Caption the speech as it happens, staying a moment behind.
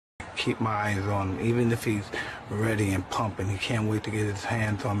keep my eyes on him. Even if he's ready and pumping, he can't wait to get his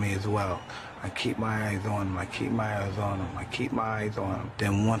hands on me as well. I keep my eyes on him, I keep my eyes on him, I keep my eyes on him.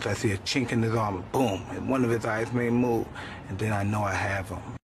 Then once I see a chink in his armor, boom, and one of his eyes may move, and then I know I have him.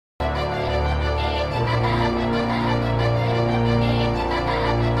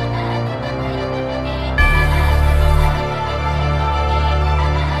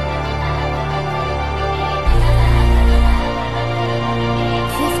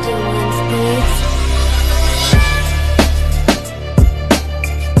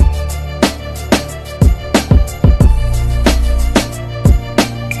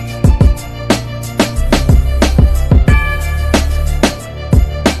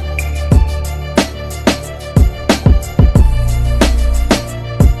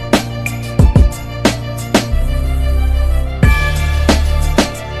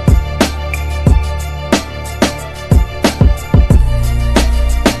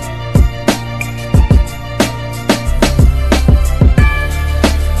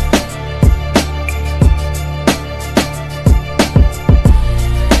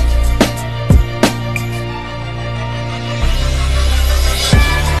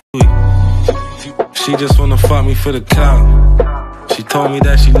 She just wanna fuck me for the clout. She told me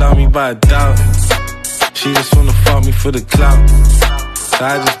that she love me, but I doubt it. She just wanna fuck me for the clout. So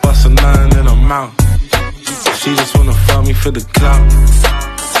I just bust a nine in her mouth. She just wanna fuck me for the clout.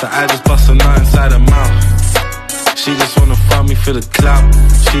 So I just bust a nine inside her mouth. She just wanna fuck me for the clout.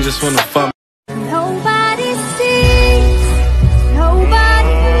 She just wanna fuck me.